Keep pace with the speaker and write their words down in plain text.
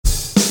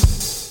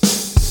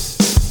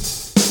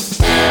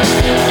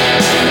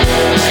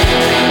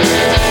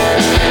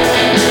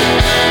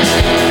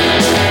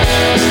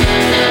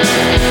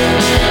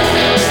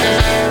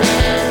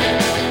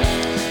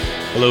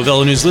Hello,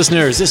 Velo News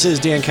listeners. This is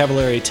Dan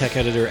Cavallari, tech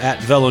editor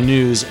at Velo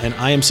News, and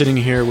I am sitting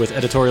here with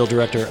editorial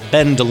director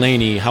Ben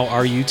Delaney. How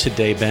are you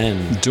today,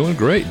 Ben? Doing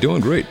great.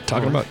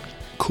 Talking about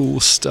cool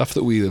stuff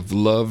that we have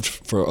loved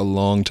for a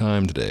long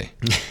time today.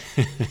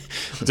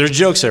 There's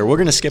jokes there. We're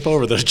going to skip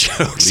over those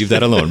jokes. Leave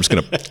that alone. I'm just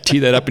going to tee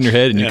that up in your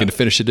head, and you can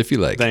finish it if you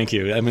like. Thank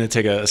you. I'm going to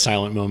take a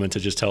silent moment to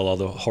just tell all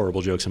the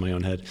horrible jokes in my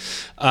own head.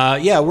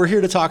 We're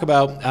here to talk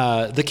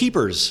about the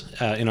keepers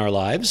in our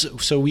lives.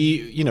 So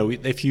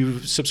if you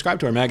subscribe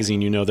to our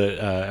magazine, you know that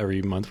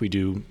every month we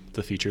do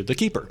the feature, The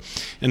Keeper.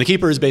 And The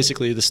Keeper is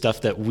basically the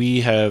stuff that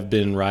we have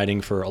been riding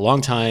for a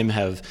long time,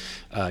 have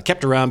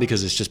kept around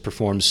because it's just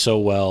performed so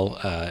well,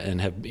 and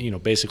have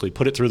basically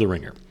put it through the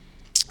ringer.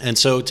 And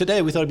so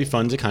today we thought it'd be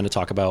fun to kind of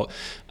talk about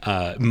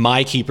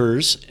my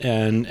keepers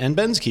and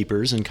Ben's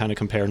keepers and kind of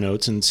compare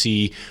notes and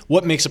see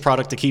what makes a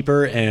product a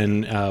keeper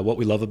and what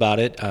we love about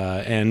it,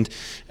 and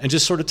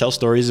just sort of tell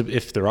stories,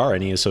 if there are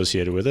any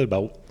associated with it,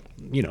 about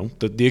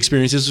the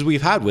experiences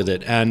we've had with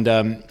it. And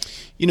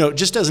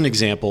just as an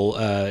example,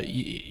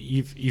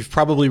 you've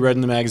probably read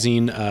in the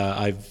magazine,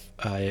 I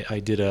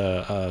did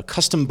a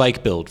custom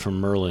bike build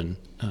from Merlin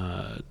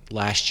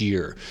last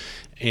year.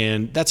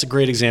 And that's a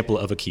great example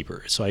of a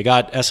keeper. So I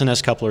got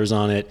SNS couplers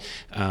on it.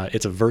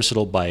 It's a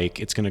versatile bike.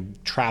 It's going to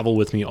travel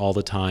with me all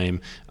the time.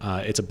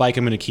 It's a bike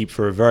I'm going to keep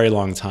for a very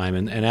long time.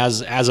 And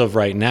as of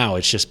right now,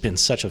 it's just been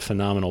such a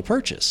phenomenal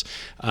purchase.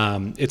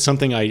 It's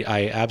something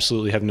I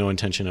absolutely have no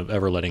intention of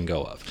ever letting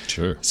go of.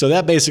 Sure. So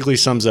that basically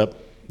sums up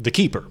the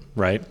keeper,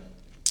 right?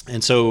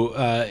 And so,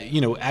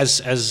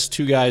 as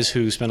two guys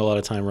who spend a lot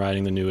of time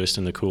riding the newest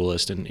and the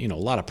coolest, and, a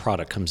lot of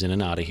product comes in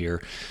and out of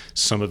here.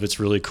 Some of it's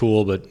really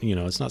cool, but,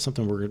 it's not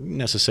something we're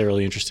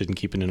necessarily interested in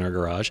keeping in our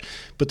garage.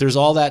 But there's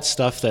all that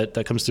stuff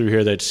that comes through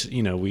here that,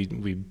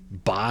 we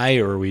buy,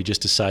 or we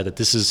just decide that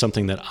this is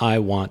something that I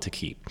want to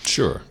keep.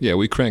 Sure. Yeah,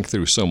 we crank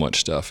through so much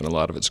stuff, and a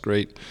lot of it's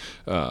great.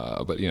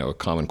 But, a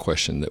common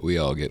question that we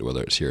all get,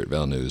 whether it's here at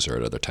Velo News or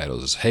at other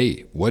titles, is,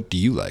 hey, what do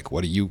you like?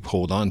 What do you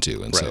hold on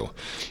to? And so,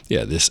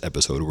 this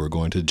episode, we're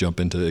going to jump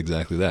into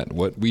exactly that,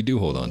 what we do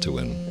hold on to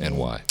and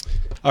why.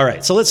 All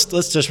right, so let's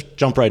just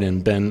jump right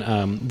in,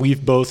 Ben.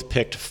 We've both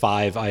picked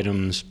 5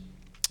 items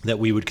that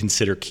we would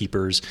consider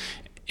keepers.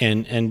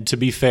 And to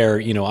be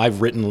fair,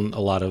 I've written a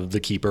lot of The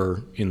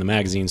Keeper in the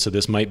magazine, so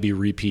this might be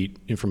repeat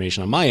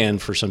information on my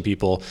end for some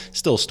people.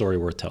 Still a story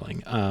worth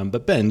telling.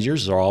 But Ben,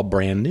 yours are all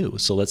brand new.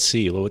 So let's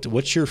see.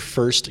 What's your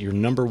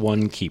number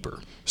one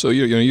keeper? So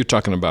you're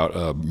talking about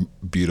a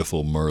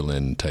beautiful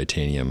Merlin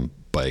titanium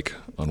bike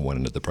on one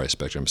end of the price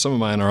spectrum. Some of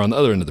mine are on the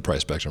other end of the price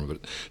spectrum,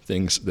 but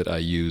things that I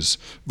use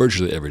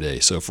virtually every day.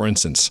 So for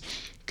instance,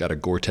 got a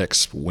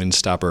Gore-Tex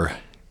Windstopper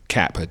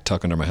cap I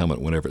tuck under my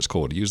helmet whenever it's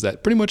cold. I use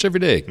that pretty much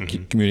every day,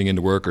 commuting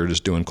into work or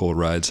just doing cold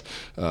rides.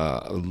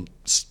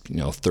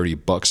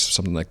 $30,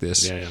 something like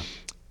this. Yeah.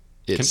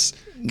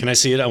 Can I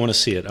see it? I want to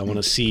see it. I want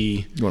to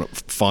see. You want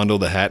to fondle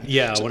the hat?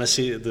 Yeah, I want to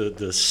see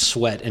the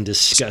sweat and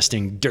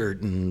disgusting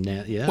dirt and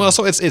yeah. Well,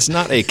 so it's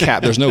not a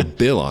cap. There's no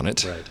bill on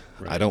it. Right.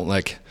 I don't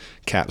like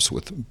caps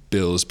with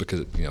bills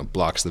because it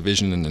blocks the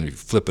vision, and then you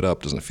flip it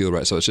up, doesn't feel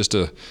right. So it's just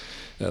a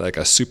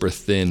super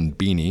thin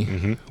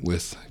beanie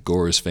with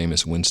Gore's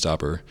famous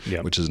Windstopper,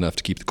 which is enough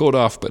to keep the cold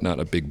off, but not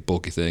a big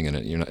bulky thing. And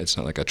it's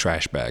not like a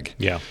trash bag,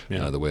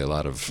 the way a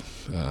lot of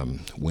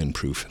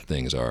windproof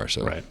things are.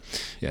 So,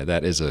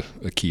 that is a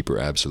keeper,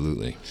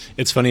 absolutely.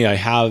 It's funny. I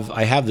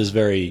have this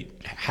very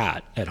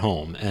hat at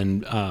home,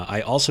 and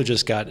I also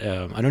just got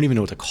I don't even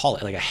know what to call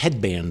it, like a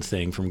headband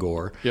thing from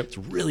Gore. Yep. It's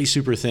really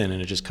super thin, and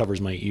it just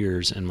covers my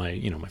ears and my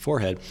my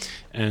forehead,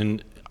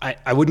 and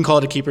I wouldn't call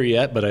it a keeper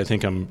yet, but I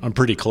think I'm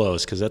pretty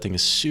close, because that thing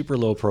is super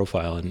low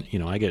profile, and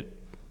I get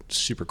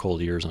super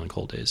cold ears on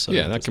cold days. So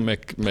that can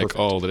make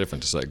all the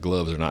difference. It's like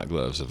gloves or not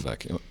gloves. Of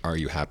like, are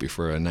you happy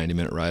for a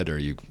 90-minute ride, or are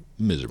you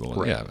miserable?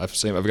 Right. Yeah,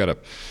 I've got a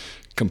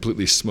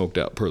completely smoked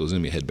out Pearl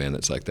Izumi headband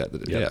that's like that.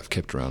 I've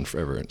kept around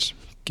forever. It's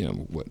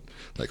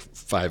like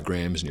 5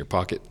 grams in your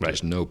pocket. Right.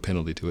 There's no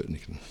penalty to it, and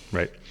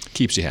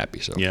keeps you happy.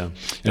 So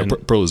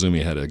Pearl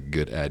Izumi had a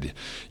good ad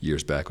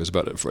years back. It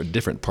was for a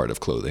different part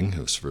of clothing.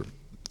 It was for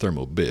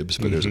thermal bibs,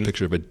 but there's a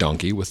picture of a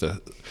donkey with a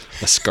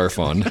scarf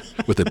on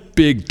with a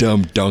big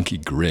dumb donkey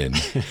grin,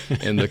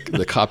 and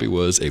the copy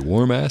was, "A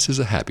warm ass is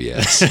a happy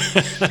ass."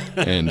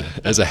 And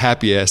as a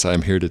happy ass,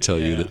 I'm here to tell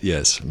you that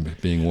yes,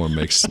 being warm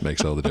makes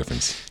all the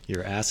difference.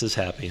 Your ass is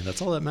happy, and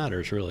that's all that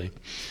matters, really.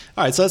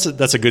 All right, so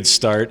that's a good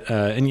start,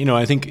 and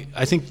I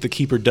think the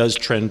keeper does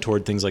trend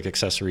toward things like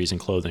accessories and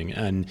clothing.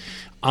 And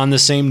on the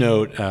same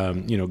note,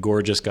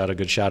 Gore just got a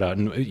good shout out,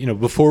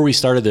 and before we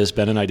started this,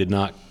 Ben and I did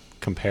not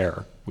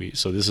compare.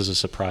 So this is a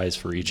surprise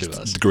for each of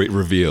us. Great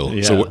reveal.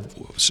 Yeah. So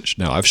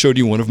now I've showed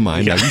you one of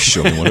mine. Now you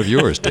show me one of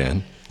yours,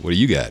 Dan. What do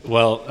you got?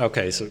 Well,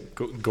 okay, so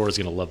Gore's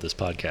going to love this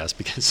podcast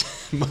because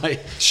my...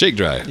 Shake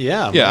Dry.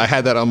 Yeah. I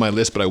had that on my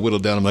list, but I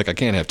whittled down. I'm like, I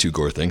can't have 2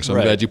 Gore things, so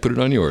I'm glad you put it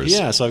on yours.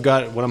 Yeah, so I've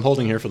got, what I'm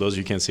holding here, for those of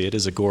you who can't see it,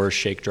 is a Gore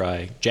Shake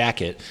Dry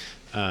jacket.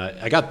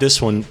 I got this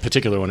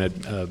particular one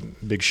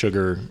at Big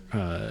Sugar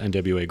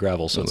NWA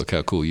Gravel. So look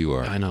how cool you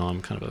are. I know,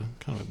 I'm kind of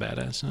a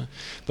badass. Huh?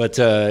 But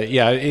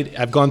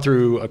I've gone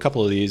through a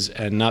couple of these,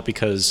 and not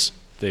because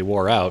they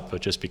wore out,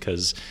 but just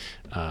because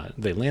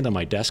they land on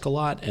my desk a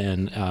lot,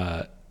 and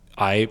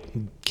I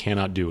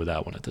cannot do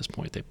without one at this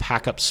point. They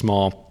pack up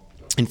small.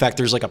 In fact,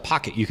 there's like a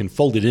pocket you can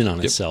fold it in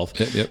on itself.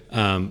 Yep.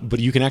 But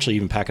you can actually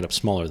even pack it up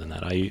smaller than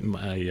that.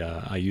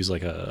 I use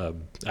like a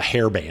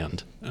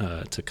hairband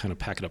to kind of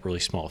pack it up really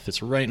small. It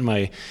fits right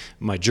in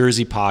my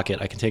jersey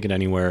pocket. I can take it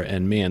anywhere.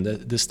 And man,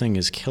 this thing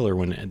is killer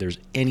when there's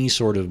any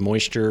sort of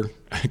moisture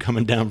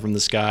coming down from the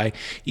sky.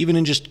 Even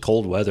in just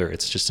cold weather,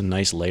 it's just a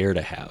nice layer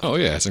to have. Oh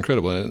yeah, it's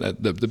incredible. And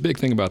the big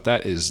thing about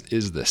that is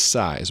the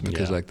size,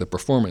 because like the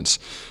performance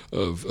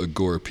of a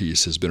Gore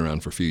piece has been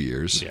around for a few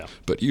years. Yeah.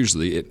 But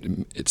usually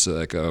it's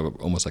like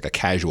almost like a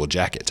casual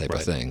jacket type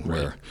of thing.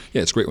 Where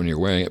it's great when you're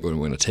wearing it, but when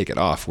you're going to take it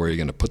off, where are you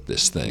going to put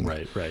this thing?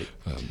 Right.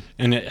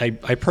 And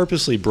I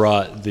purposely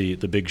brought the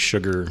Big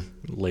Sugar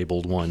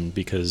labeled one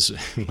because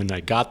when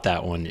I got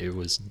that one, it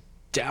was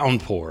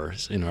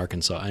downpours in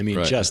Arkansas. I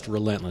mean, just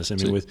relentless. I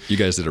mean, so you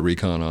guys did a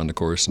recon on the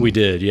course? We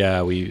did,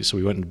 yeah. We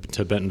went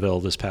to Bentonville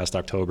this past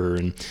October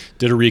and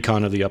did a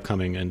recon of the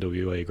upcoming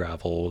NWA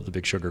Gravel, the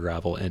Big Sugar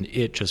Gravel, and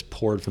it just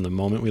poured from the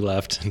moment we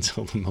left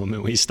until the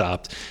moment we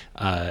stopped.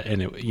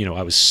 And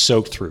I was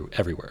soaked through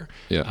everywhere.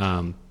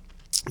 Yeah.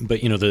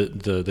 But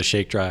the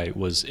Shake Dry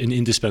was an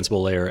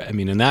indispensable layer. I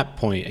mean, in that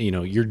point,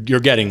 you're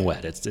getting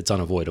wet. It's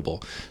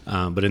unavoidable.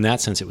 But in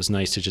that sense, it was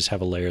nice to just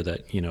have a layer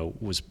that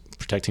was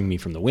protecting me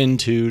from the wind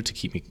to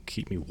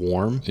keep me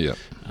warm. Yeah.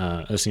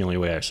 That's the only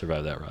way I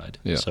survived that ride.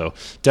 Yeah. So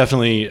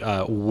definitely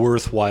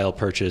worthwhile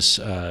purchase.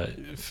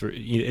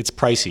 It's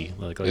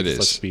pricey. It is.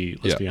 Let's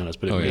be honest.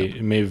 But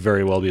it may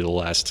very well be the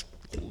last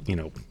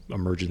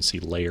emergency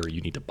layer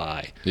you need to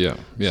buy. Yeah.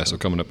 So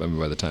coming up,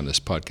 by the time this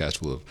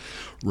podcast will have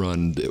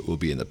run, it will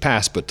be in the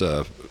past. But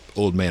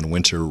Old Man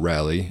Winter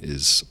Rally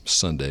is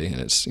Sunday,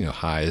 and it's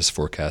highs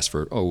forecast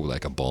for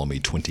like a balmy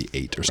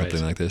 28 or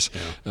something like this.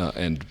 Yeah.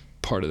 And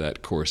part of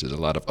that course is a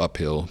lot of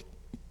uphill.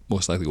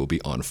 Most likely will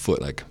be on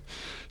foot, like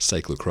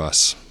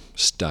cyclocross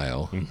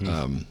style.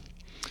 Mm-hmm.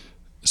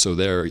 So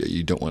there,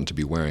 you don't want to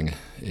be wearing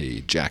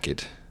a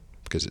jacket,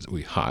 because it's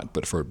really hot,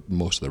 but for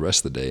most of the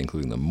rest of the day,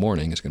 including the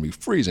morning, it's going to be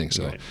freezing.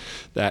 So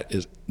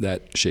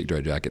that Shake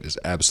Dry jacket is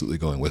absolutely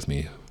going with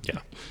me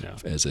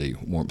as a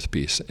warmth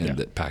piece, and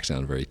that packs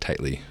down very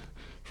tightly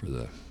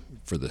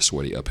for the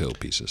sweaty uphill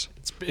pieces.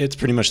 It's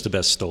pretty much the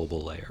best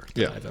stowable layer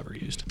that I've ever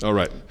used. All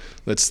right,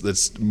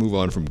 let's move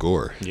on from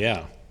Gore.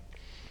 Yeah.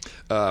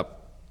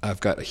 I've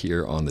got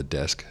here on the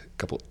desk a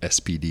couple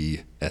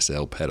SPD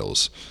SL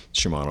pedals,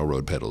 Shimano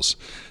road pedals.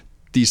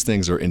 These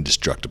things are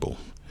indestructible,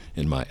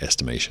 in my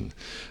estimation.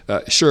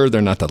 Sure,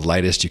 they're not the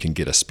lightest. You can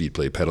get a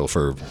Speedplay pedal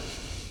for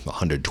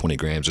 120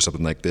 grams or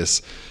something like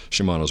this.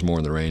 Shimano's more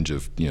in the range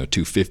of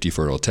 250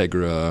 for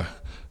Ultegra,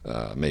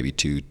 maybe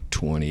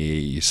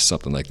 220,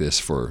 something like this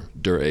for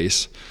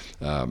Dura-Ace.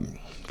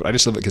 But I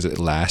just love it because it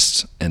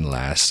lasts, and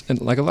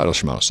like a lot of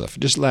Shimano stuff, it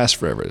just lasts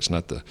forever. It's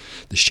not the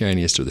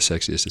shiniest or the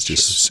sexiest. It's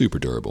just super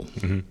durable.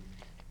 Mm-hmm.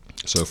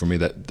 So for me,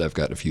 that I've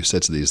got a few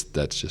sets of these.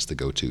 That's just the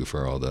go-to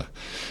for all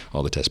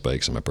the test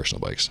bikes and my personal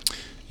bikes.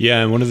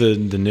 Yeah, and one of the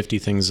nifty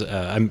things,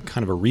 I'm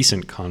kind of a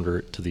recent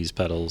convert to these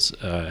pedals,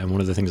 and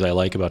one of the things I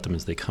like about them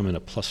is they come in a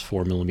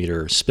 +4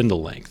 millimeter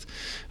spindle length.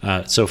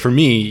 So for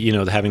me,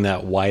 having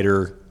that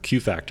wider Q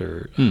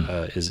factor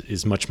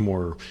is much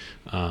more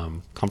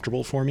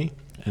comfortable for me.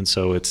 And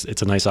so it's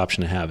a nice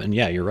option to have. And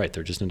yeah, you're right.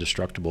 They're just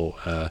indestructible.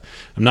 I'm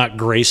not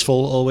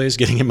graceful always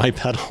getting in my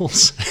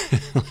pedals,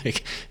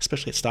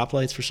 especially at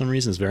stoplights for some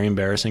reason. It's very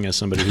embarrassing as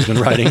somebody who's been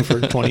riding for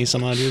 20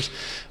 some odd years.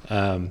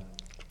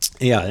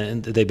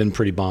 And they've been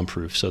pretty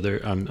bomb-proof, so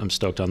I'm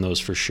stoked on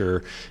those for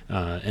sure.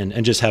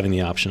 And just having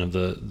the option of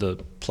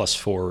the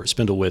 +4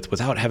 spindle width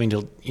without having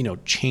to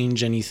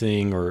change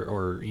anything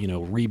or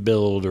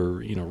rebuild or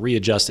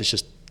readjust. It's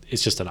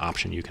just an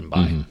option you can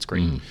buy. Mm-hmm. It's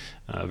great.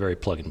 Mm-hmm. Very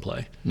plug and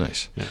play.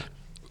 Nice. Yeah.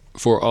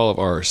 For all of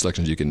our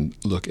selections, you can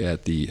look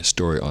at the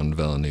story on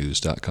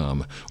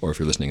VeloNews.com, or if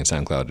you're listening in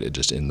SoundCloud,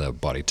 just in the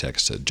body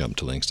text to jump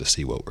to links to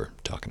see what we're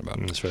talking about.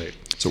 That's right.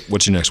 So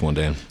what's your next one,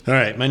 Dan? All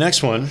right, my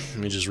next one, let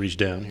me just reach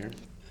down here.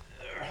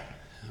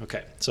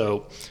 Okay,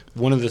 so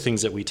one of the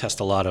things that we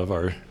test a lot of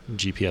are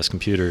GPS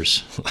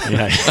computers.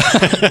 Yeah.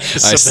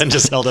 So Ben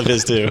just held up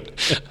his too.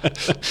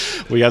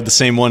 We have the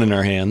same one in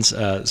our hands,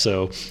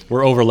 so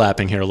we're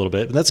overlapping here a little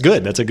bit. But that's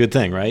good. That's a good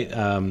thing, right?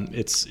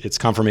 It's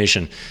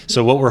confirmation.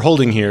 So what we're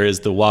holding here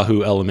is the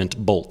Wahoo Element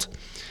Bolt.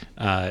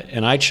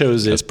 And I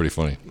chose it. That's pretty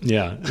funny.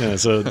 Yeah.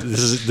 So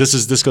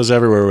this goes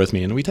everywhere with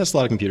me, and we test a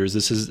lot of computers.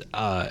 This is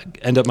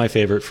end up my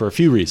favorite for a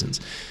few reasons.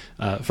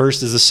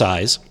 First is the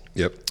size.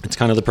 Yep. It's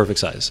kind of the perfect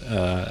size.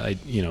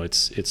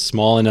 It's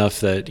small enough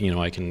that,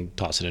 I can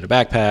toss it in a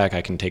backpack,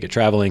 I can take it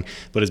traveling,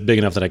 but it's big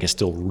enough that I can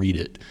still read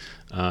it.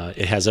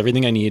 It has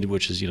everything I need,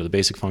 which is, the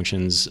basic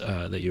functions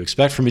that you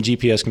expect from a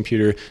GPS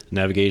computer. The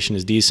navigation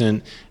is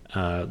decent.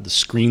 The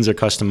screens are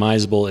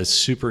customizable. It's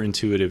super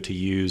intuitive to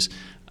use.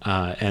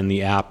 And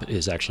the app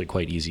is actually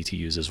quite easy to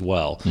use as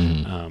well.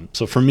 Mm-hmm.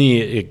 So for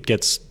me, it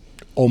gets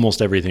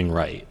almost everything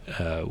right,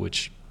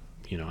 which,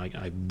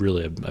 I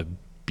really I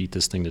beat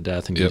this thing to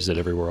death and used it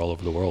everywhere all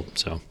over the world.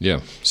 So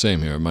yeah,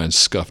 same here. Mine's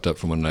scuffed up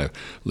from when I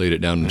laid it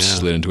down and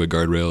slid into a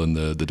guardrail in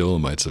the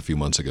Dolomites a few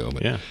months ago.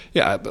 But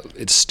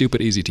it's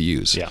stupid easy to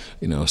use. Yeah.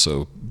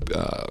 So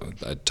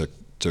I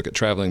took it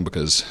traveling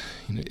because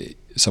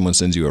someone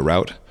sends you a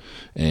route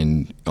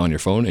and on your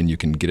phone, and you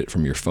can get it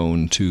from your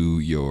phone to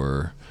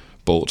your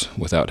Bolt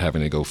without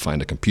having to go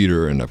find a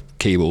computer and a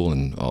cable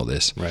and all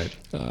this. Right.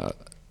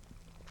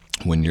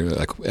 When you're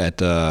like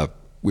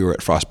we were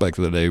at Frostbike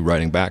the other day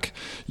riding back,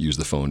 use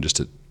the phone just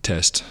to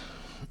test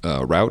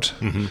route.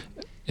 Mm-hmm.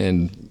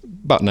 And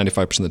about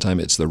 95% of the time,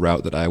 it's the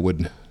route that I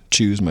would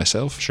choose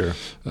myself. Sure.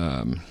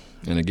 And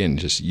again,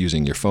 just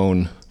using your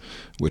phone,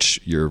 which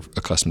you're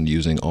accustomed to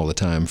using all the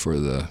time for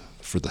the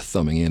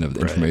thumbing in of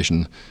the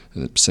information,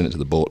 and send it to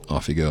the Bolt,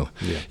 off you go.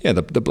 Yeah,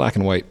 the black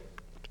and white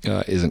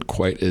isn't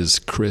quite as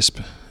crisp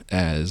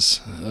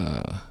as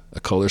a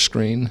color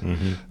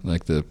screen,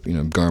 like the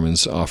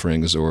Garmin's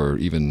offerings, or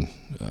even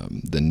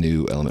the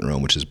new Element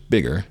Roam, which is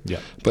bigger. Yeah.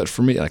 But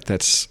for me, like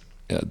that's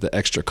the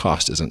extra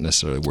cost isn't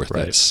necessarily worth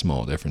that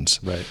small difference.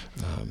 Right.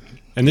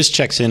 And this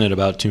checks in at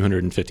about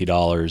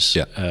 $250.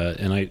 Yeah.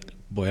 And I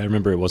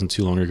remember it wasn't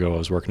too long ago. I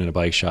was working at a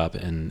bike shop,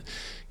 and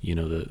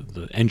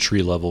the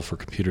entry level for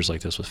computers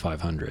like this was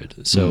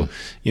 $500. So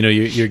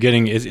you're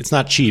getting, it's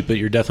not cheap, but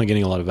you're definitely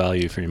getting a lot of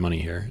value for your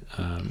money here.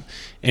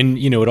 And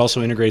it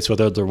also integrates with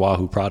other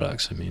Wahoo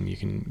products. I mean,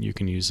 you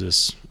can use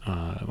this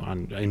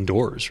on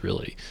indoors,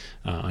 really,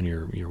 on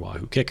your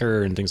Wahoo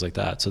Kicker and things like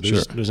that. So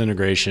there's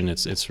integration.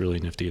 It's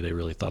really nifty. They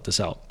really thought this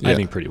out, I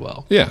think, pretty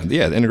well. Yeah.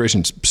 The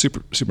integration's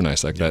super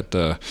nice. Like that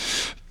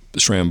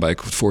SRAM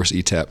bike with Force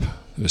ETAP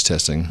was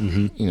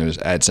testing.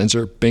 Just add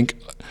sensor, bink,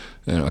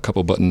 a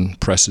couple button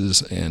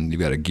presses, and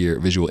you've got a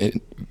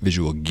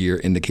visual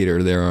gear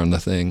indicator there on the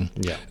thing.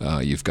 Yeah.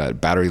 You've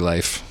got battery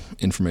life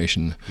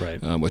information.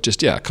 Right. With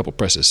just a couple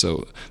presses.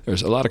 So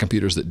there's a lot of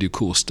computers that do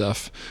cool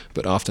stuff,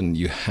 but often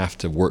you have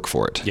to work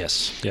for it.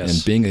 Yes.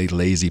 And being a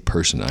lazy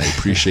person, I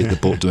appreciate the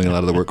Bolt doing a lot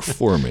of the work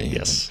for me.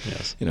 Yes.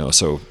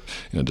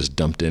 Just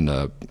dumped in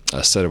a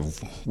set of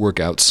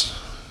workouts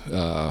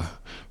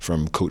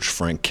from Coach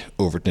Frank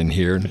Overton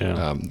here.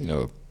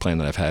 A plan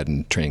that I've had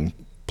in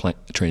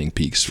training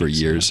Peaks for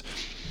years.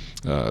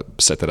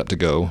 Set that up to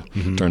go,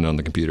 turn it on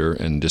the computer,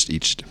 and just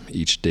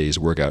each day's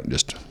workout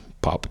just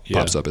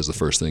pops up as the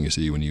first thing you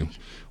see when you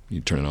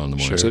turn it on in the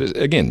morning. Sure. So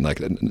again,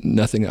 like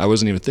nothing, I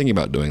wasn't even thinking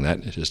about doing that.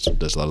 It just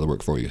does a lot of the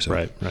work for you. So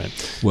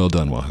right. Well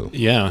done, Wahoo.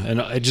 Yeah,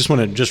 and I just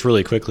want to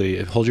really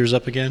quickly hold yours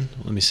up again.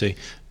 Let me see.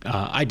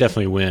 I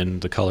definitely win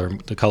the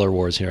color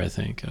wars here, I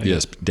think.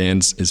 Yes,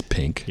 Dan's is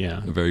pink. Yeah,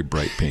 a very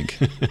bright pink,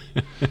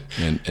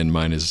 and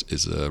mine is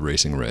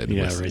racing red.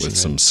 With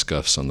some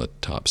scuffs on the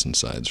tops and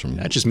sides from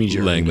that just means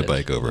you're laying the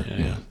bike over.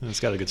 Yeah, it's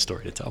got a good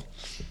story to tell.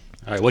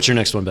 All right, what's your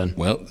next one, Ben?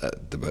 Well,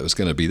 it was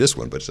going to be this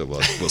one, but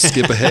we'll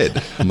skip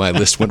ahead. My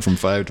list went from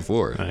 5 to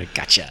 4.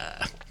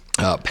 Gotcha.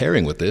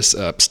 Pairing with this,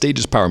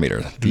 Stages Power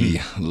Meter,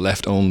 the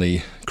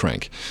left-only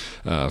crank.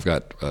 I've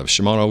got a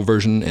Shimano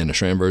version and a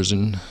SRAM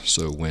version,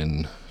 so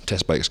when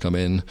test bikes come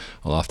in,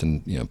 I'll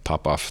often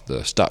pop off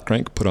the stock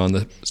crank, put on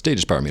the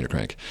Stages Power Meter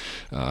crank.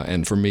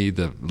 And for me,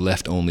 the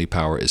left-only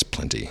power is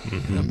plenty.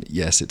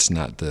 Yes, it's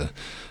not the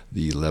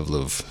level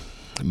of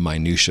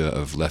minutia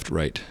of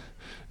left-right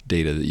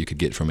data that you could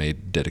get from a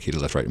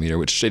dedicated left-right meter,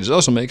 which Stages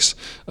also makes,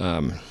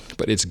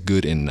 but it's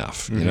good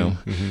enough,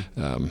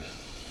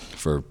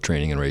 for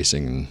training and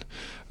racing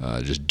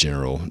and just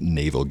general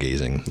navel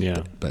gazing.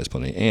 Yeah, that's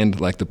plenty. And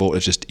like the Bolt,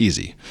 it's just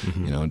easy.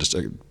 Just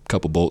a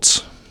couple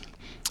bolts,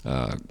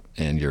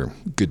 and you're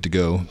good to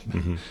go.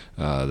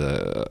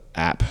 The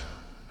app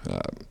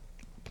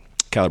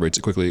calibrates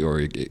it quickly, or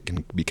it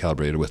can be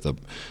calibrated with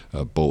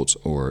a Bolt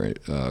or a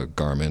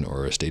Garmin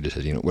or a Stages,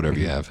 whatever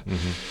you have.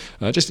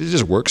 It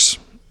just works.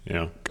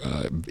 Yeah,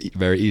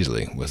 very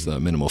easily with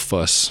minimal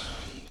fuss.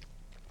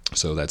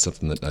 So that's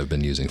something that I've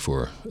been using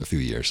for a few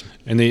years.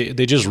 And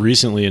they just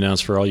recently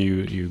announced, for all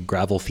you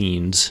gravel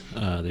fiends,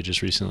 they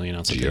just recently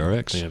announced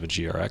GRX. They have a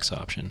GRX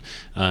option.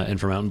 And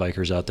for mountain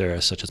bikers out there,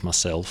 such as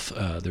myself,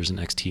 there's an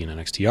XT and an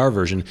XTR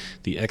version.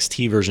 The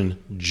XT version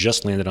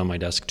just landed on my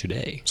desk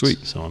today.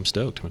 Sweet. So I'm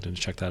stoked. I'm going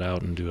to check that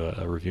out and do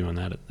a review on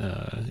that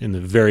in the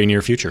very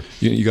near future.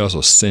 You can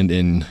also send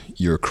in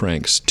your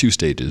cranks to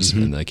Stages,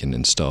 and they can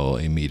install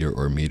a meter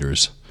or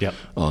meters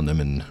on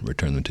them and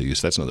return them to you.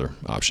 So that's another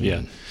option.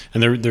 Yeah,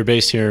 and they're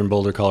based here in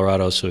Boulder,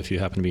 Colorado. So if you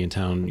happen to be in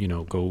town,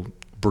 go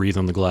breathe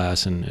on the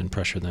glass and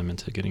pressure them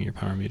into getting your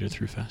power meter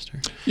through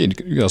faster. Yeah, you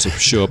can also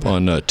show up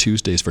on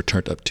Tuesdays for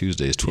Turned Up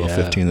Tuesdays,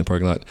 12:15 in the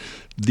parking lot.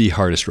 The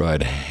hardest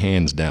ride,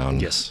 hands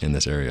down, in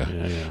this area.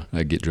 Yeah.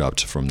 I get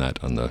dropped from that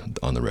on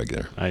the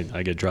regular.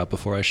 I get dropped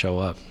before I show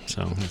up.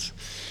 So that's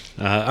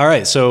all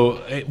right. So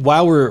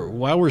while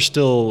we're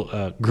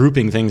still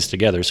grouping things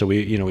together, so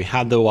we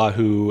had the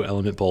Wahoo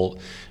Element Bolt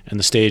and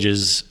the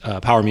Stages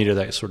power meter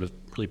that sort of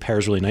really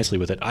pairs really nicely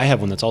with it. I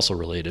have one that's also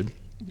related.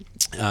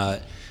 I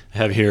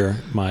have here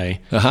my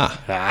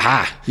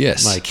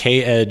yes, my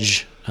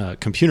K-Edge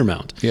computer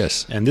mount.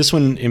 Yes, and this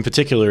one in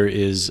particular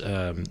is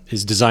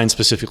designed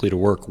specifically to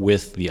work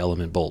with the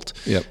Element Bolt.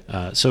 Yep.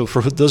 So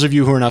for those of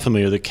you who are not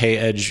familiar, the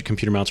K-Edge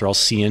computer mounts are all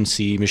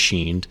CNC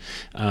machined.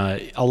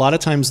 A lot of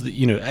times,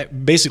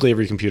 basically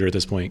every computer at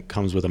this point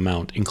comes with a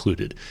mount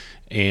included.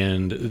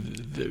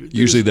 And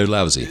usually they're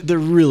lousy. They're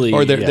really,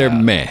 or they're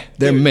meh.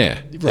 They're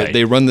meh. Right.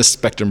 They run the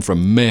spectrum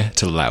from meh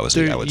to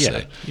lousy. I would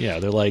say. Yeah,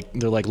 they're like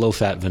low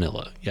fat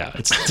vanilla. Yeah,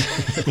 it's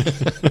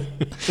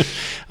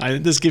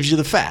this gives you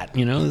the fat.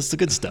 It's the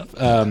good stuff.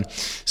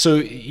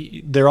 So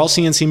they're all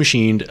CNC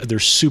machined. They're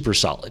super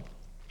solid.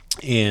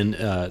 And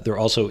they're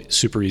also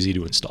super easy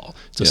to install.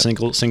 It's a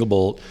single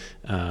bolt.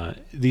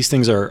 These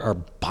things are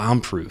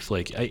bomb-proof.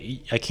 Like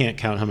I can't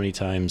count how many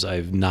times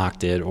I've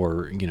knocked it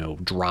or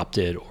dropped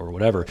it or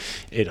whatever.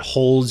 It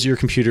holds your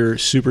computer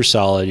super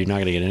solid. You're not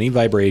going to get any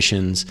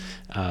vibrations.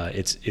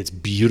 It's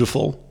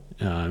beautiful.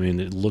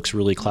 It looks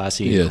really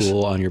classy and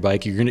cool on your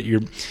bike. And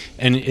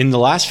in the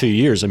last few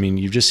years,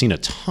 you've just seen a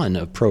ton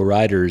of pro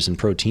riders and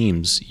pro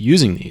teams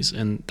using these,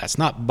 and that's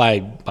not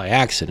by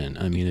accident.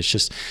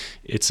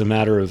 It's a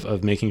matter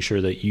of making sure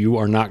that you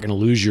are not going to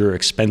lose your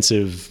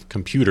expensive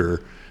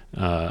computer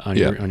on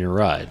your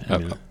ride.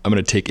 I'm going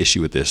to take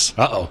issue with this.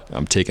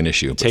 I'm taking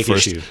issue.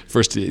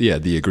 First,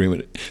 the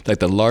agreement. Like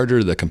the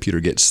larger the computer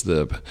gets,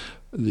 the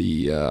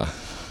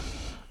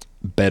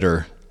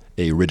better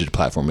a rigid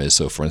platform is.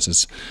 So, for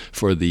instance,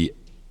 for the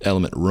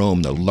Element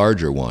Roam, the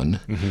larger one,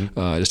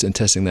 just in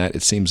testing that,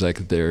 it seems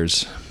like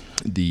there's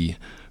the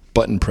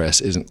button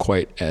press isn't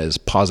quite as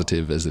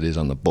positive as it is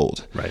on the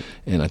Bolt. Right.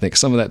 And I think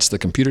some of that's the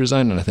computer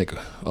design, and I think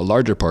a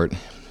larger part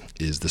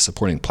is the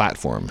supporting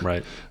platform.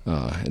 Right.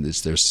 And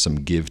there's some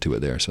give to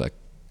it there. So like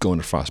going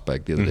to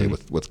Frostbike the other day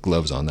with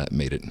gloves on, that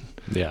made it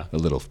a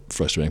little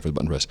frustrating for the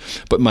button press.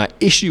 But my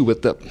issue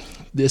with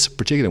this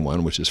particular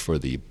one, which is for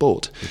the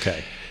Bolt,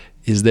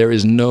 is there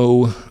is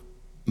no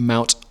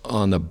mount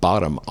on the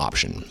bottom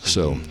option.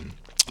 So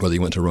whether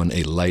you want to run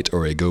a Lite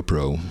or a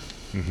GoPro,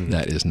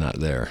 that is not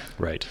there.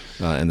 Right.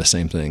 And the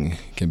same thing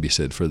can be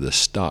said for the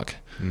stock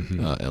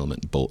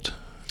Element Bolt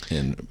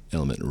and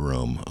Element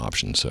Roam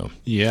option. So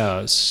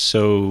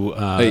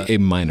a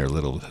minor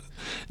little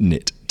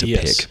nit to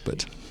pick,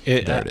 but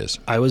there it is.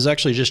 I was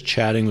actually just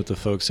chatting with the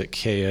folks at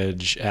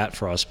K-Edge at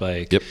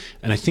Frostbike,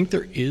 and I think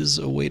there is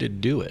a way to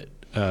do it.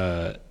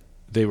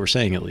 They were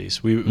saying, at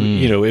least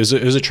it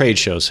was a trade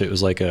show, so it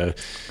was like a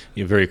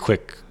very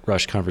quick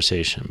rush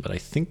conversation. But I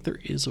think there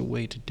is a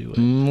way to do it.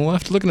 We'll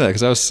have to look at that,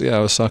 because I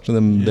was talking to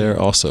them there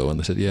also, and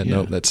they said,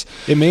 no, that's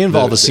it may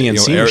involve the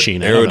CNC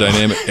machine.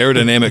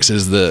 Aerodynamics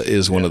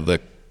is one of the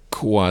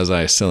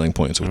quasi selling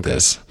points with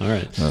this. All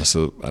right.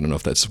 So I don't know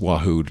if that's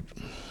Wahoo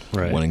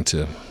wanting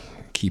to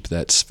keep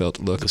that svelte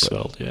look. The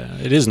svelte,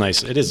 it is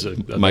nice. It is a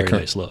very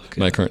nice look.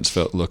 My current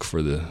svelte look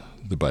for the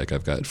bike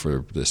I've got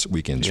for this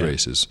weekend's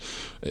race is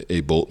a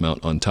Bolt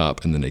mount on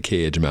top and then a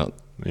K-Edge mount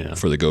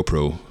for the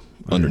GoPro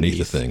underneath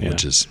the thing,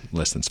 which is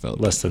less than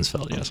svelte. Less than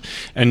svelte, yes.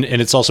 And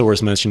it's also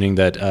worth mentioning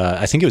that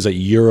I think it was at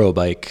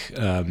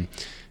Eurobike,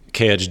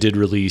 K-Edge did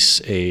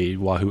release a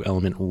Wahoo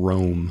Element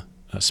Roam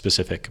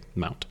specific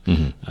mount,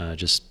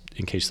 just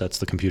in case that's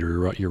the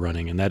computer you're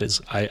running. And that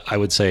is, I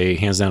would say,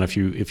 hands down, if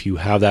you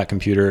have that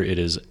computer, it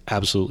is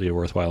absolutely a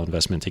worthwhile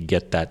investment to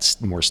get that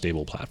more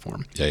stable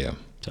platform. Yeah.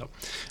 So, all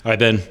right,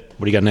 Ben, what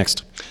do you got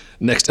next?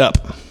 Next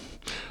up,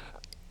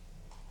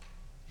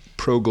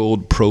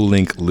 ProGold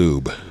ProLink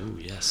Lube. Ooh,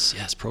 yes,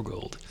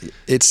 ProGold.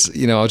 It's,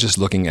 I was just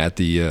looking at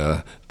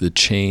the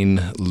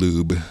chain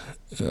lube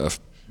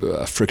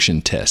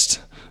friction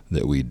test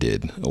that we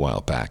did a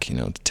while back.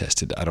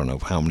 Tested I don't know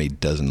how many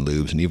dozen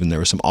lubes, and even there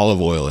was some olive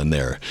oil in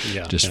there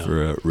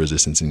for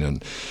resistance.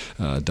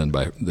 Done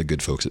by the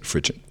good folks at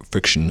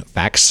Friction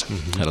Facts.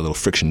 Had a little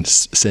friction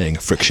saying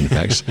Friction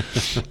Facts.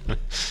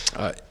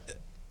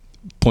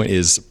 Point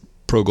is,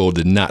 ProGold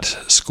did not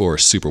score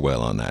super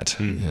well on that.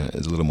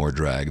 It's a little more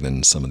drag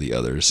than some of the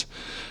others,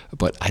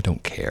 but I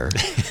don't care.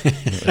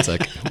 It's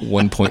like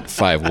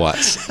 1.5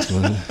 watts.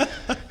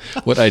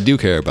 What I do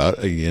care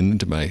about, again,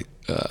 to my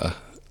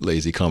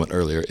lazy comment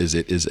earlier, is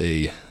it is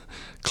a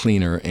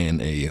cleaner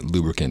and a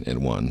lubricant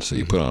in one. So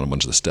you put on a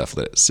bunch of the stuff,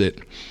 let it sit,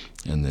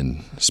 and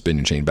then spin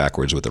your chain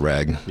backwards with the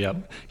rag.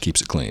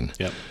 Keeps it clean.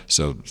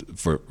 So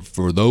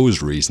for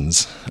those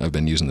reasons, I've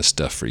been using this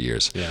stuff for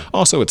years.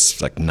 Also,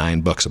 it's like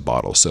 $9 a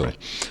bottle. So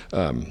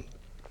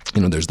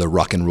there's the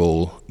Rock and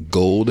Roll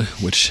Gold,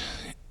 which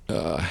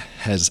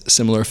has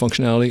similar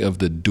functionality of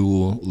the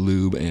dual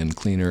lube and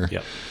cleaner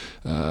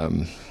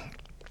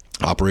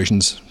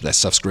operations, that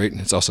stuff's great.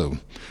 It's also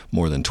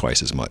more than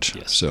twice as much.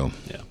 Yes. So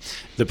yeah,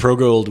 the Pro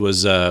Gold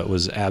was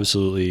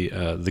absolutely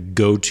the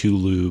go-to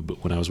lube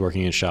when I was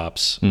working in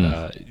shops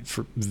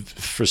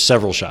for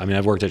several shops. I mean,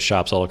 I've worked at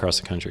shops all across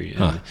the country,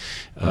 and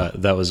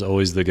that was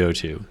always the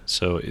go-to.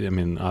 So I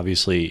mean,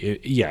 obviously,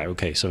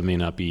 so it may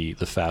not be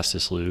the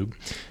fastest lube.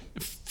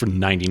 For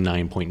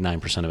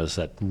 99.9% of us,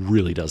 that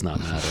really does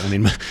not matter. I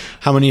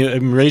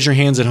mean, raise your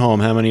hands at home.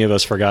 How many of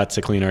us forgot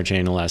to clean our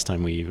chain the last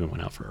time we even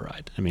went out for a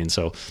ride? I mean,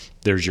 so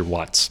there's your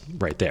watts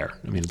right there.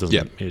 I mean,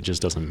 it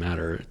just doesn't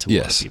matter to a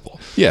lot of people.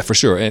 Yeah, for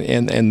sure.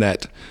 And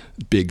that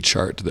big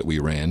chart that we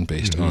ran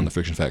based on the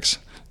Friction Facts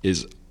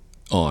is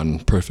on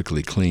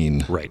perfectly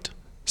clean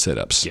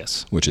setups.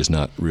 Yes. Which is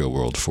not real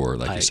world for,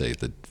 like you say,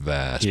 the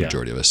vast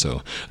majority of us.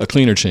 So a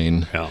cleaner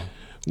chain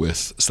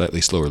with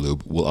slightly slower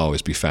lube will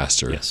always be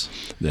faster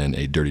than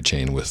a dirty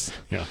chain with,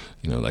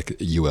 like a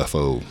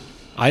UFO.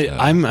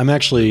 I'm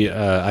actually,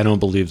 I don't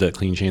believe that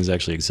clean chains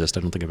actually exist. I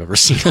don't think I've ever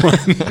seen one.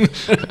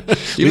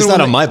 At least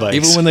not on my bikes.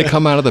 Even when they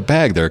come out of the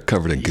bag, they're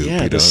covered in goop.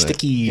 Yeah, the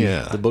sticky,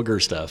 the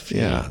booger stuff.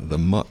 Yeah, the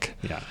muck.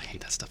 Yeah, I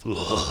hate that stuff.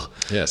 Ugh.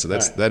 Yeah, so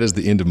that is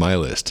the end of my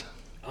list.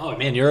 Oh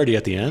man, you're already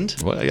at the end.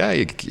 Well, yeah,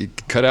 you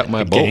cut out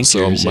my bolts,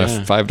 so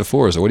my 5 to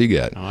 4. So what do you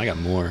got? Oh, I got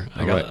more.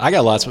 I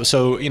got lots.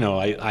 So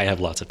I have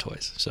lots of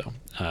toys. So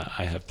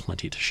I have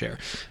plenty to share.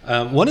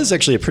 One is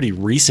actually a pretty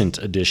recent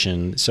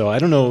addition. So I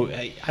don't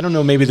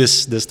know. Maybe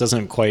this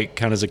doesn't quite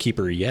count as a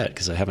keeper yet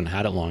because I haven't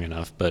had it long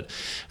enough. But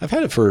I've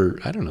had it for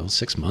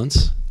 6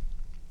 months.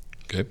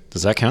 Okay.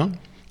 Does that count?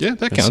 Yeah,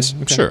 that counts.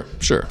 Okay.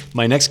 Sure.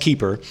 My next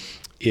keeper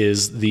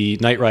is the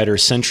Knight Rider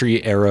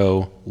Sentry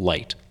Aero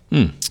Light.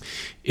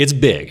 It's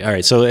big. All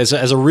right. So as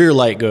a rear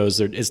light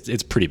goes,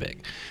 it's pretty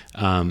big.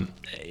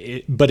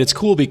 But it's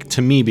cool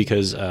to me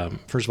because,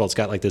 first of all, it's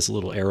got like this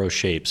little arrow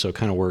shape. So it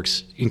kind of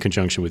works in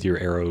conjunction with your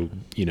arrow,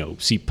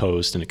 seat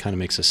post, and it kind of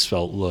makes a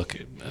svelte look.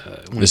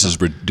 This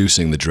is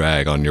reducing the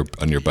drag on your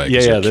bike.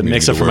 Yeah, that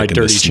makes up for my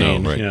dirty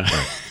chain. Right.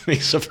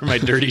 Makes up for my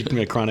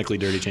chronically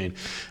dirty chain.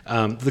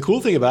 The cool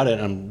thing about it,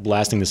 and I'm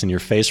blasting this in your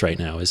face right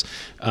now, is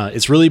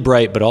it's really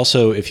bright, but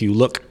also if you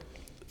look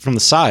from the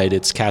side,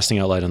 it's casting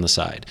out light on the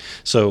side.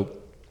 So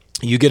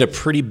you get a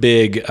pretty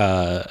big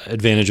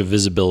advantage of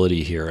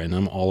visibility here, and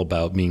I'm all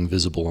about being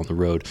visible on the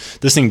road.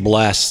 This thing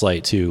blasts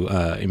light too.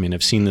 I mean,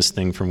 I've seen this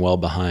thing from well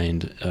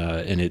behind,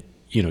 and it,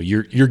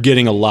 you're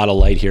getting a lot of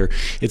light here.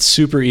 It's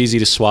super easy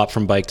to swap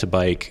from bike to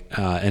bike,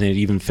 and it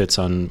even fits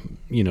on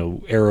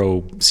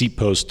aero seat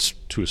posts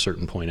to a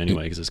certain point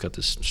anyway, because it's got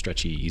this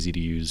stretchy, easy to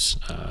use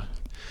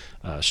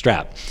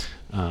strap.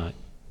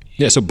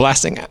 Yeah, so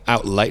blasting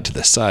out light to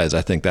the sides,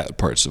 I think that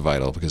part's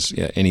vital because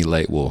any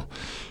light will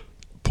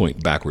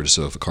point backwards.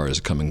 So if a car is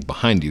coming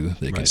behind you,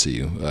 they can see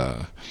you.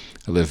 I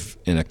live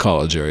in a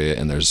college area,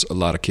 and there's a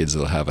lot of kids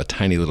that'll have a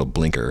tiny little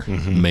blinker,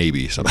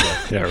 maybe something.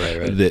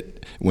 Right.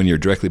 That when you're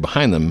directly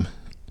behind them,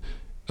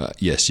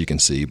 yes, you can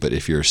see. But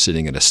if you're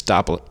sitting at a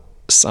stop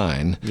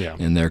sign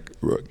and they're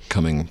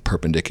coming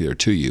perpendicular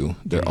to you,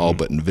 they're all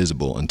but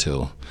invisible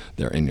until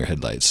they're in your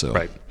headlights.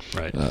 So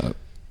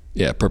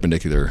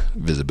perpendicular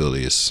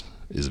visibility is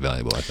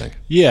valuable, I think.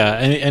 Yeah,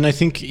 and I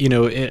think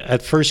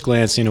at first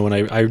glance, when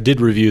I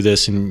did review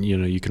this, and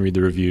you can read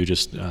the review.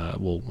 Just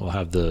we'll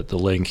have the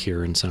link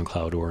here in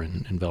SoundCloud or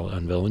on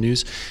Velo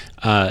News.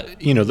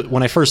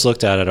 When I first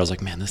looked at it, I was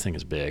like, man, this thing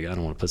is big. I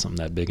don't want to put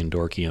something that big and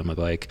dorky on my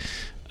bike.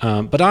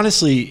 But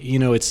honestly,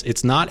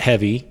 it's not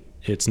heavy.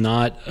 It's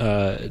not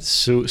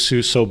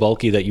so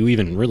bulky that you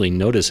even really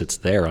notice it's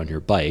there on your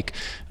bike,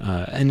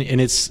 and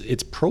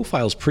its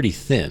profile's pretty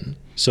thin.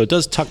 So it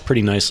does tuck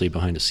pretty nicely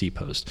behind a seat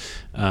post.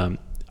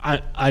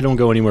 I don't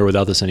go anywhere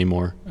without this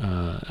anymore.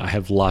 I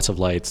have lots of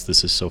lights.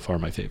 This is so far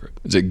my favorite.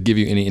 Does it give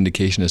you any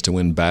indication as to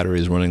when battery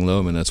is running low?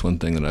 I mean, that's one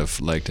thing that I've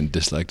liked and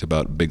disliked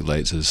about big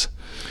lights is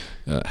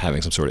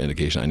having some sort of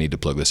indication. I need to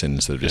plug this in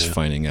instead of just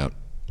finding out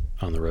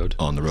on the road.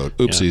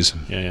 Oopsies.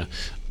 Yeah.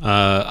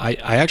 I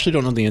actually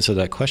don't know the answer to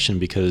that question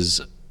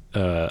because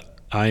I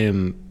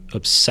am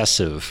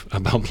obsessive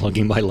about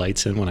plugging my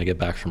lights in when I get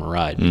back from a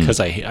ride because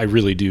I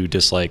really do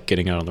dislike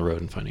getting out on the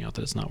road and finding out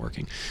that it's not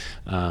working.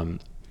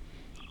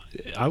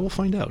 I will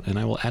find out and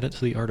I will add it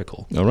to the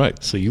article. All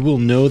right. So you will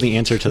know the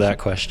answer to that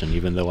question,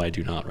 even though I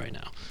do not right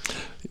now.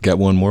 Got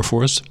one more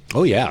for us?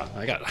 Oh yeah,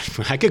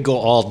 I could go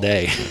all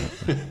day.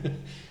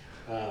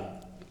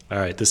 All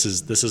right, this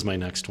is my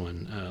next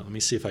one. Let me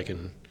see if I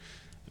can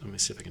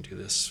do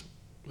this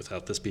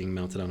without this being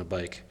mounted on a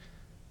bike.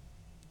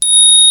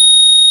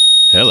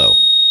 Hello.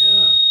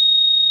 Yeah.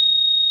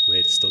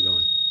 Wait, it's still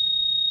going.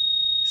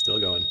 Still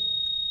going.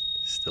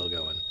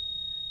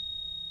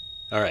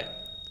 All right.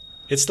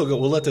 It's still going.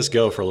 We'll let this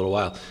go for a little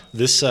while.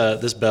 This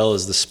bell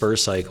is the Spur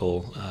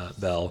Cycle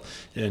bell,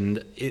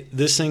 and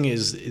this thing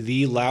is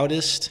the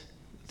loudest,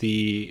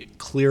 the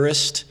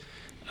clearest.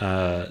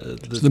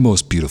 It's the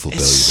most beautiful bell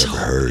you've ever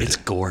heard. It's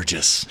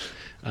gorgeous.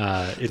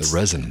 The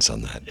resonance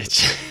on that.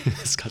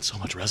 It's got so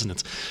much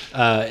resonance.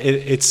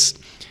 It's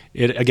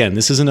Again,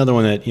 this is another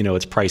one that,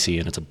 it's pricey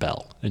and it's a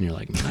bell. And you're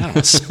like, I don't want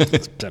to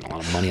spend a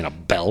lot of money on a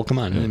bell. Come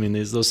on. I mean,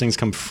 those things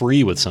come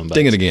free with somebody.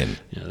 Ding it again.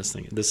 Yeah,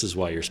 this is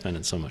why you're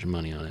spending so much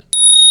money on it.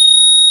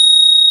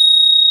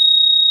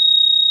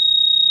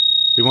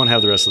 We won't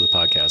have the rest of the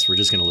podcast. We're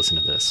just going to listen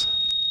to this.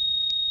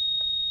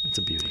 It's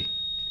a beauty.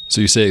 So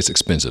you say it's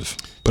expensive.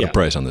 Put a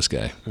price on this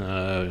guy.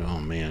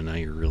 Oh, man. Now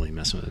you're really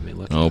messing with me.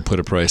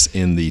 Put a price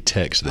in the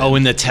text then. Oh,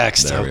 in the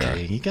text.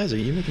 Okay.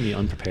 You're making me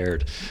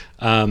unprepared.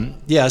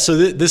 So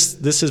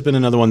this has been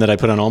another one that I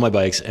put on all my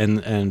bikes.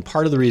 And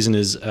part of the reason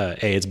is,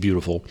 it's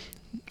beautiful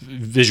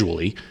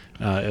visually.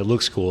 It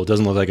looks cool. It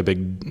doesn't look like a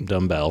big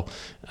dumbbell.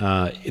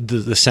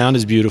 The sound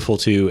is beautiful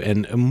too.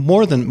 And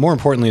more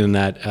importantly than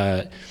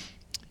that,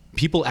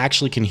 people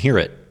actually can hear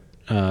it.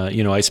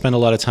 I spend a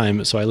lot of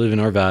time, so I live in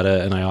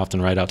Arvada, and I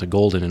often ride out to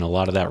Golden, and a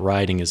lot of that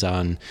riding is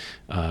on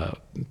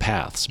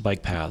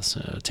bike paths,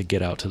 to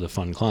get out to the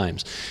fun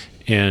climbs.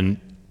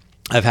 And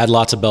I've had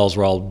lots of bells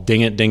where I'll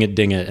ding it,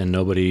 and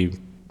nobody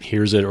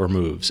hears it or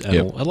moves. And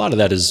a lot of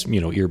that is,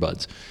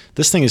 earbuds.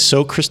 This thing is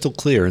so crystal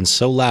clear and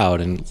so loud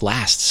and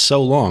lasts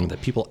so long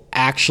that people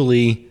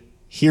actually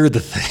hear the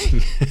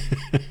thing,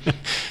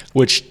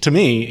 which to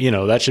me,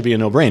 that should be a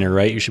no-brainer,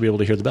 right? You should be able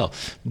to hear the bell.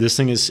 This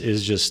thing is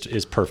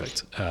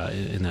perfect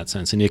in that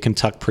sense, and you can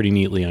tuck pretty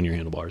neatly on your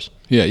handlebars.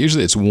 Yeah,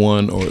 usually it's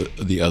one or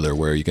the other,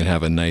 where you can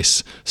have a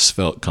nice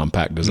svelte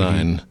compact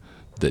design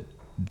that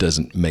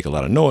doesn't make a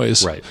lot of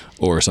noise, right,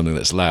 or something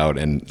that's loud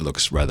and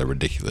looks rather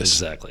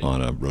ridiculous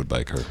on a road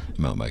bike or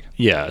mountain bike.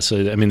 Yeah,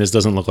 so I mean, this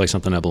doesn't look like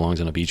something that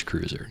belongs on a beach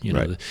cruiser.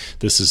 Right.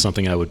 This is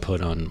something I would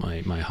put on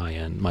my high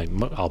end.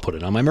 I'll put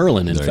it on my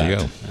Merlin, in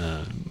fact,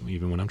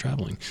 even when I'm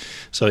traveling.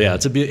 So yeah,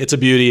 it's a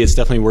beauty. It's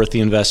definitely worth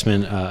the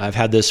investment. I've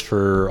had this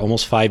for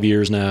almost 5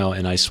 years now,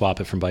 and I swap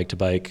it from bike to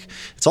bike.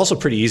 It's also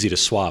pretty easy to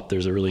swap.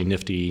 There's a really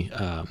nifty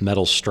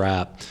metal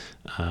strap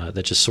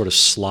that just sort of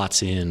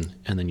slots in,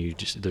 and then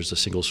there's a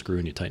single screw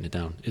and you tighten it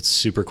down. It's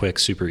super quick,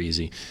 super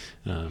easy.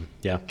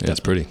 It's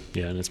pretty.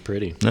 Yeah, and it's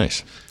pretty.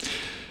 Nice.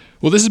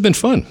 Well, this has been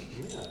fun.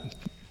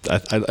 I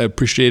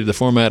appreciated the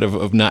format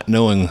of not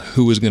knowing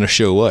who was going to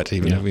show what,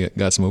 even if we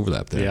got some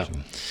overlap there. Yeah.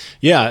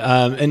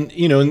 Yeah, and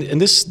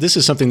this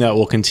is something that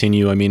will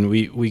continue. I mean,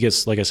 we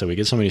get, like I said, we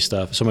get so much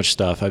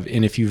stuff.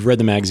 And if you've read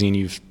the magazine,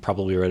 you've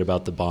probably read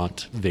about the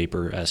Bont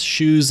Vapor S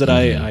shoes that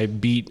I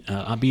beat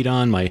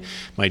on, my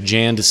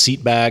Jand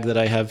seat bag that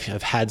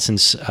I've had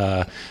since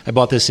I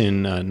bought this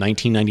in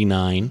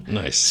 1999.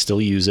 Nice,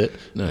 still use it.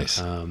 Nice.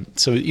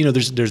 So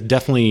there's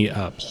definitely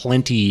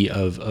plenty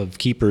of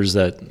keepers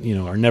that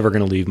are never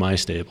going to leave my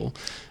stable,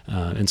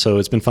 and so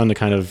it's been fun to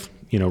kind of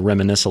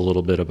reminisce a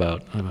little bit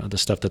about the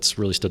stuff that's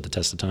really stood the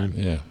test of time.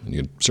 Yeah, and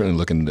you can certainly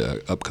look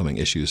into upcoming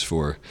issues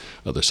for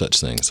other such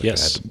things. Like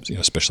yes. I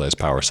had, Specialized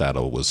Power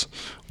Saddle was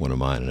one of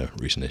mine in a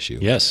recent issue.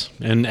 Yes,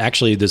 and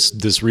actually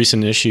this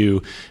recent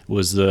issue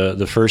was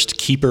the first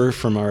keeper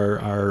from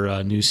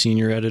our new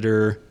senior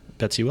editor,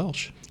 Betsy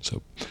Welch.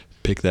 So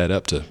pick that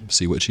up to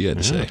see what she had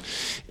to say.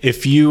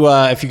 If you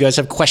guys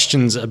have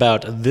questions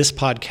about this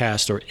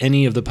podcast or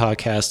any of the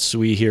podcasts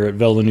we here at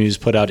Velo News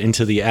put out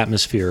into the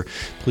atmosphere,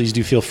 please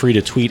do feel free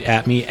to tweet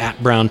at me at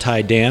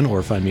BrownTieDan,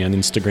 or find me on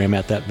Instagram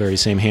at that very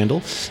same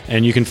handle.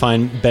 And you can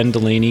find Ben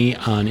Delaney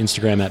on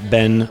Instagram at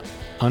Ben_Delaney.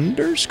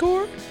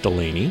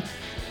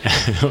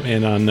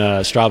 And on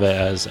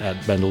Strava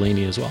at Ben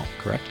Delaney as well,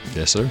 correct?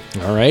 Yes, sir.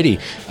 All righty.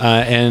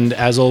 And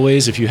as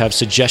always, if you have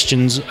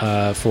suggestions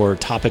for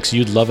topics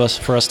you'd love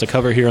for us to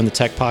cover here on the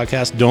Tech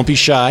Podcast, don't be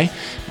shy.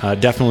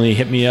 Definitely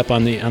hit me up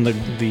on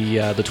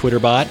the Twitter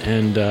bot,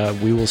 and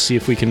we will see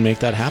if we can make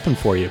that happen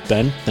for you.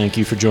 Ben, thank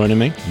you for joining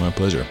me. My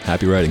pleasure.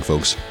 Happy riding,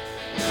 folks.